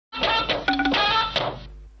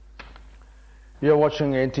You're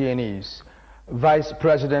watching NTA News. Vice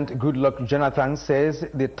President Goodluck Jonathan says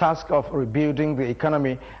the task of rebuilding the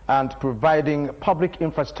economy and providing public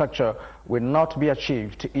infrastructure will not be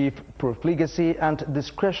achieved if profligacy and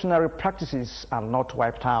discretionary practices are not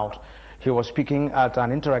wiped out. He was speaking at an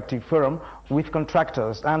interactive forum with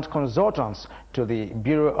contractors and consultants to the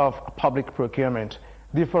Bureau of Public Procurement.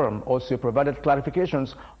 The forum also provided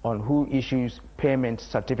clarifications on who issues payment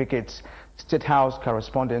certificates. State House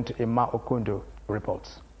correspondent Emma Okundo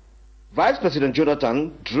reports. Vice President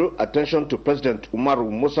Jonathan drew attention to President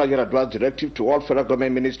Umaru Musa Yar'Adua's directive to all federal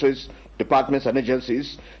government ministries, departments and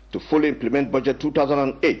agencies to fully implement Budget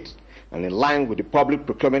 2008 and in line with the Public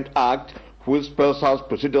Procurement Act, which spells out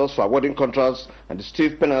procedures for awarding contracts and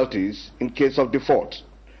stiff penalties in case of default,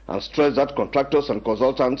 and stressed that contractors and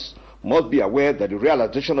consultants must be aware that the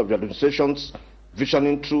realization of the administration's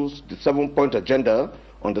visioning through the 7-point agenda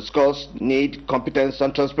underscores need, competence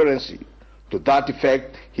and transparency. To that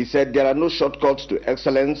effect, he said there are no shortcuts to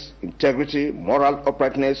excellence, integrity, moral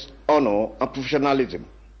uprightness, honor and professionalism.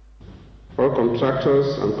 All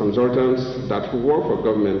contractors and consultants that work for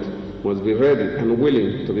government must be ready and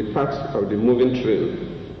willing to be part of the moving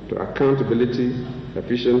train to accountability,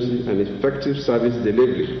 efficiency and effective service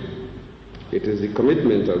delivery. It is the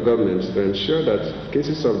commitment of governments to ensure that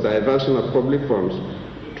cases of diversion of public funds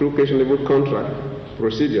through questionable contract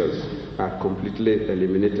procedures are completely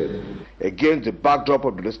eliminated. Against the backdrop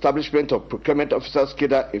of the establishment of procurement officers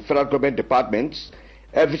cadre in federal government departments,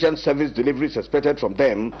 efficient service delivery is expected from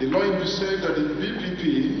them. The law says that the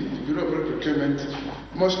BPP, the Bureau of Public Procurement,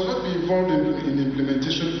 must not be involved in the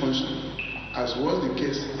implementation function, as was the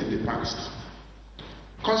case in the past.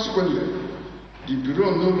 Consequently, the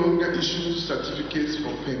Bureau no longer issues certificates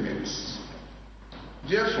for payments.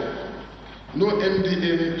 Therefore, no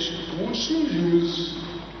MDA should use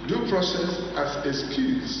due process as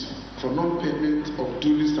excuse for non-payment of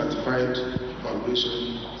duly certified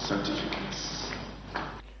valuation certificates.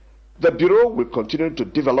 The Bureau will continue to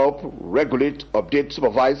develop, regulate, update,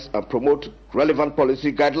 supervise and promote relevant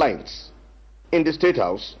policy guidelines. In the State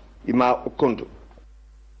House, Emma Okundo.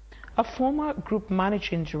 A former group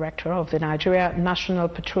managing director of the Nigeria National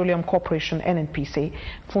Petroleum Corporation (NNPC),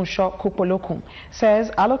 Funsho Kopolokun, says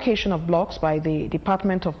allocation of blocks by the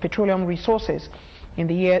Department of Petroleum Resources in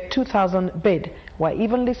the year 2000 bid were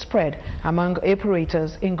evenly spread among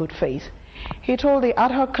operators in good faith. He told the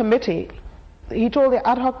ad hoc committee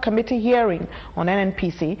hearing on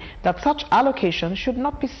NNPC that such allocation should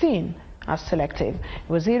not be seen as selective.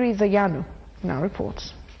 Waziri Zayanu now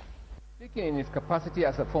reports. Speaking in his capacity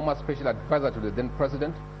as a former special advisor to the then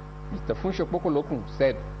president, Mr. Funsho Kopolokun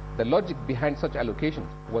said the logic behind such allocations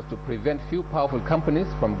was to prevent few powerful companies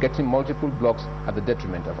from getting multiple blocks at the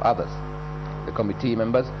detriment of others. The committee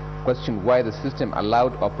members questioned why the system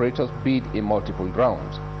allowed operators bid in multiple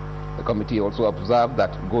rounds. The committee also observed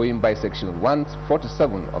that going by Section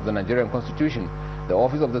 147 of the Nigerian Constitution, the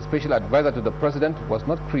office of the Special Advisor to the President was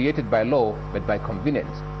not created by law but by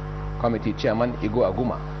convenience. Committee Chairman Igo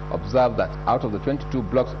Aguma observed that out of the 22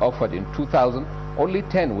 blocks offered in 2000, only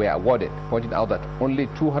 10 were awarded, pointing out that only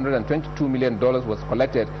 $222 million was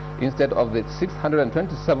collected instead of the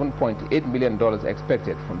 $627.8 million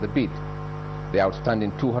expected from the bid. The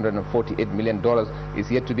outstanding $248 million is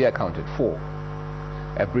yet to be accounted for.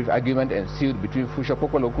 A brief argument ensued between Funsho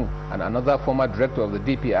Kopolokun and another former director of the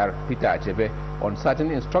DPR, Peter Achebe, on certain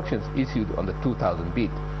instructions issued on the 2000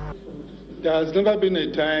 bid. There has never been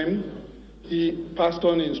a time he passed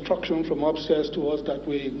on instruction from upstairs to us that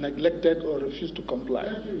we neglected or refused to comply.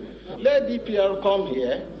 Let DPR come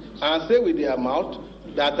here and say with their mouth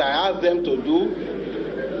that I asked them to do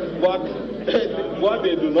what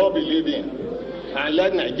they do not believe in. And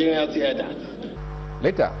let Nigerians hear that.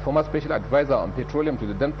 Later, former special advisor on petroleum to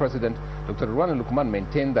the then president, Dr. Ruwan Lukman,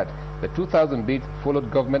 maintained that the 2000 bid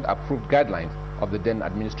followed government-approved guidelines of the then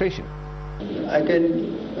administration. I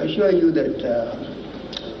can assure you that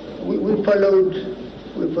we followed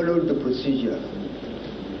the procedure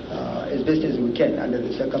as best as we can under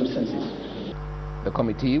the circumstances. The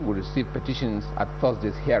committee will receive petitions at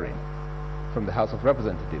Thursday's hearing. From the House of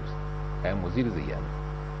Representatives, I am Waziri Zayanu.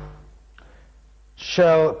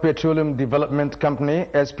 Shell Petroleum Development Company,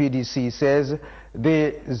 SPDC, says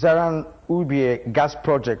the Zaran Ubie gas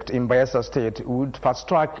project in Bayelsa State would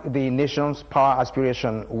fast-track the nation's power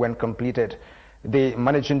aspiration when completed. The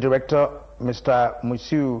managing director, Mr.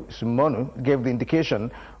 Musiu Sumonu, gave the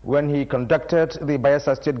indication when he conducted the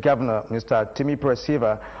Bayelsa State Governor, Mr. Timi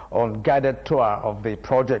Presiva, on guided tour of the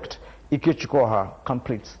project. Ike Chikoha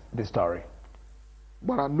completes the story.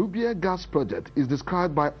 Baranubia gas project is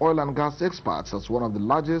described by oil and gas experts as one of the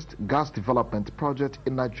largest gas development projects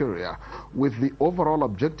in Nigeria, with the overall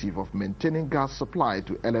objective of maintaining gas supply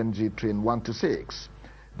to LNG train 1 to 6.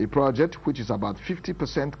 The project, which is about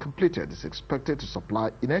 50% completed, is expected to supply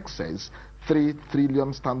in excess 3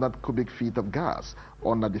 trillion standard cubic feet of gas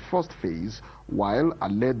under the first phase, while a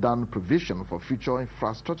laid-down provision for future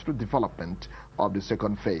infrastructural development of the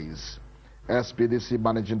second phase. SPDC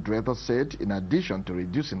Managing Director said in addition to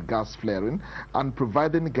reducing gas flaring and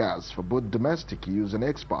providing gas for both domestic use and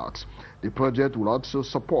exports, the project will also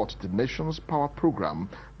support the nation's power program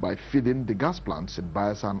by feeding the gas plants in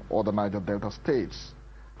Bayelsa and other Niger Delta states.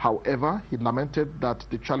 However, he lamented that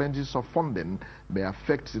the challenges of funding may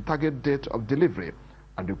affect the target date of delivery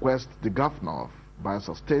and requested the governor of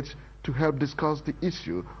Bayelsa State to help discuss the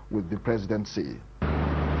issue with the presidency.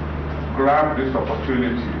 Grab this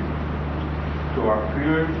opportunity to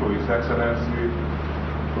appeal to His Excellency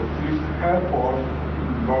to please help us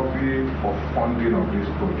lobby for funding of this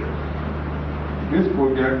project. This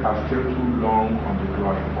project has stayed too long on the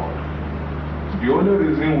drawing board. The only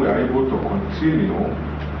reason we are able to continue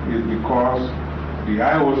is because the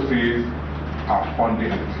IOCs are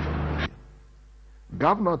funding it.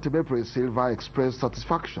 Governor Tibepre Silva expressed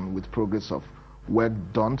satisfaction with progress of work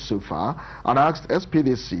done so far and asked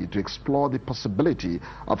SPDC to explore the possibility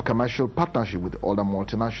of commercial partnership with other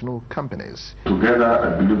multinational companies. Together,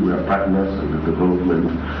 I believe we are partners in the development,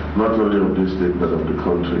 not only of this state but of the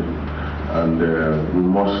country. And we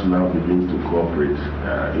must now begin to cooperate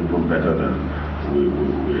even better than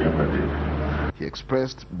we ever did. He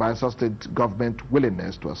expressed Bayelsa State government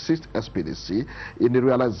willingness to assist SPDC in the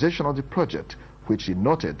realization of the project, which he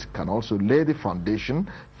noted can also lay the foundation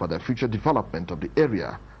for the future development of the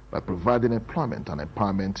area by providing employment and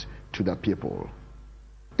empowerment to the people.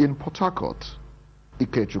 In Port Harcourt,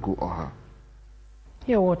 Ikechukwu Oha.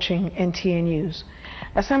 You're watching NTA News.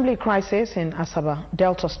 Assembly crisis in Asaba,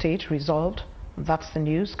 Delta State resolved. That's the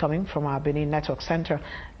news coming from our Benin Network Center.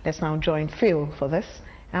 Let's now join Phil for this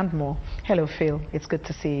and more. Hello, Phil. It's good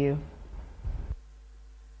to see you.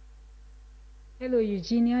 Hello,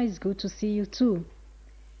 Eugenia. It's good to see you too.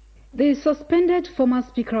 The suspended former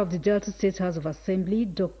Speaker of the Delta State House of Assembly,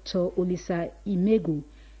 Dr. Olisa Imegu,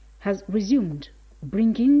 has resumed,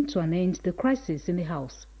 bringing to an end the crisis in the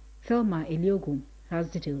House. Thelma Eliogun has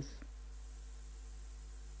details.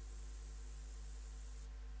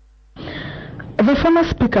 The former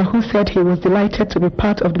speaker, who said he was delighted to be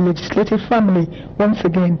part of the legislative family once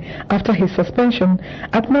again after his suspension,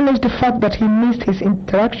 acknowledged the fact that he missed his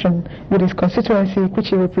interaction with his constituency, which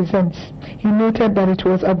he represents. He noted that it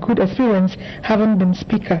was a good experience having been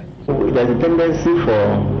speaker. There's a tendency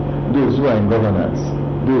for those who are in governance,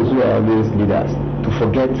 those who are always leaders, to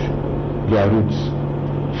forget their roots.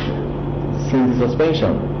 Since the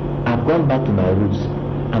suspension, I've gone back to my roots.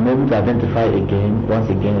 I'm able to identify again, once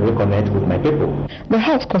again, reconnect with my people. The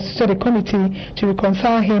House constituted a committee to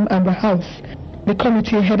reconcile him and the House. The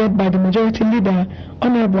committee, headed by the majority leader,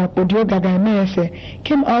 Honorable Odio Gaga,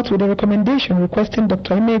 came out with a recommendation requesting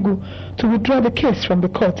Dr. Imegu to withdraw the case from the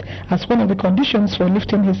court as one of the conditions for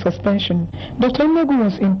lifting his suspension. Dr. Imegu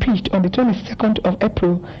was impeached on the 22nd of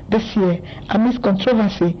April this year amidst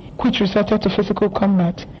controversy which resorted to physical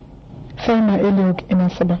combat. Thelma Eliog in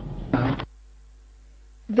Asaba.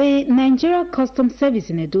 The Nigeria Customs Service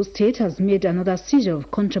in Edo State has made another seizure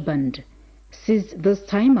of contraband. Seized this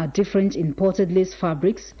time are different imported lace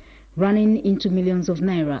fabrics running into millions of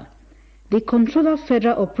naira. The Controller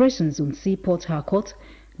Federal Operations on Port Harcourt,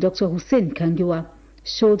 Dr. Hussein Kangiwa,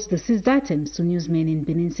 showed the seized items to newsmen in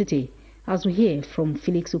Benin City, as we hear from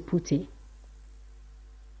Felix Opute.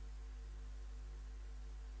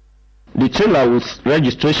 The trailer with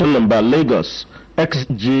registration number Lagos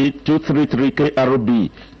XG233KRB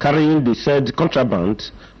carrying the said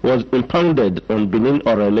contraband was impounded on Benin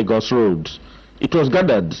or Lagos Road. It was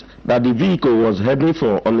gathered that the vehicle was heading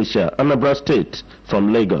for Onitsha, Anambra State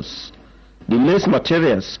from Lagos. The lace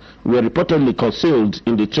materials were reportedly concealed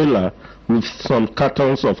in the trailer with some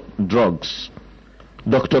cartons of drugs.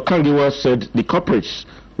 Dr. Kangiwa said the culprits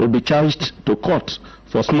will be charged to court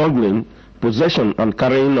for smuggling, possession and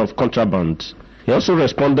carrying of contraband. He also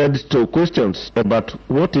responded to questions about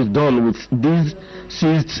what is done with these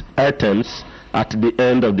seized items at the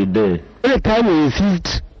end of the day. Every time we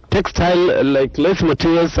seized textile like lace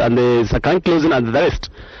materials and the second clothing and the rest,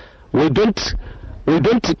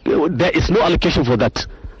 there is no allocation for that.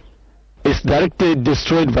 It's directly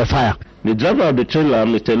destroyed by fire. The driver of the trailer,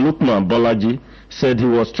 Mr. Lukman Bolaji, said he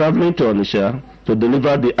was traveling to Onitsha to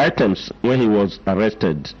deliver the items when he was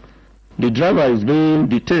arrested. The driver is being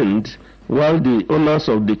detained while the owners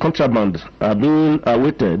of the contraband are being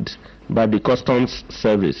awaited by the Customs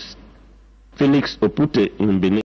Service. Felix Opute in Benin.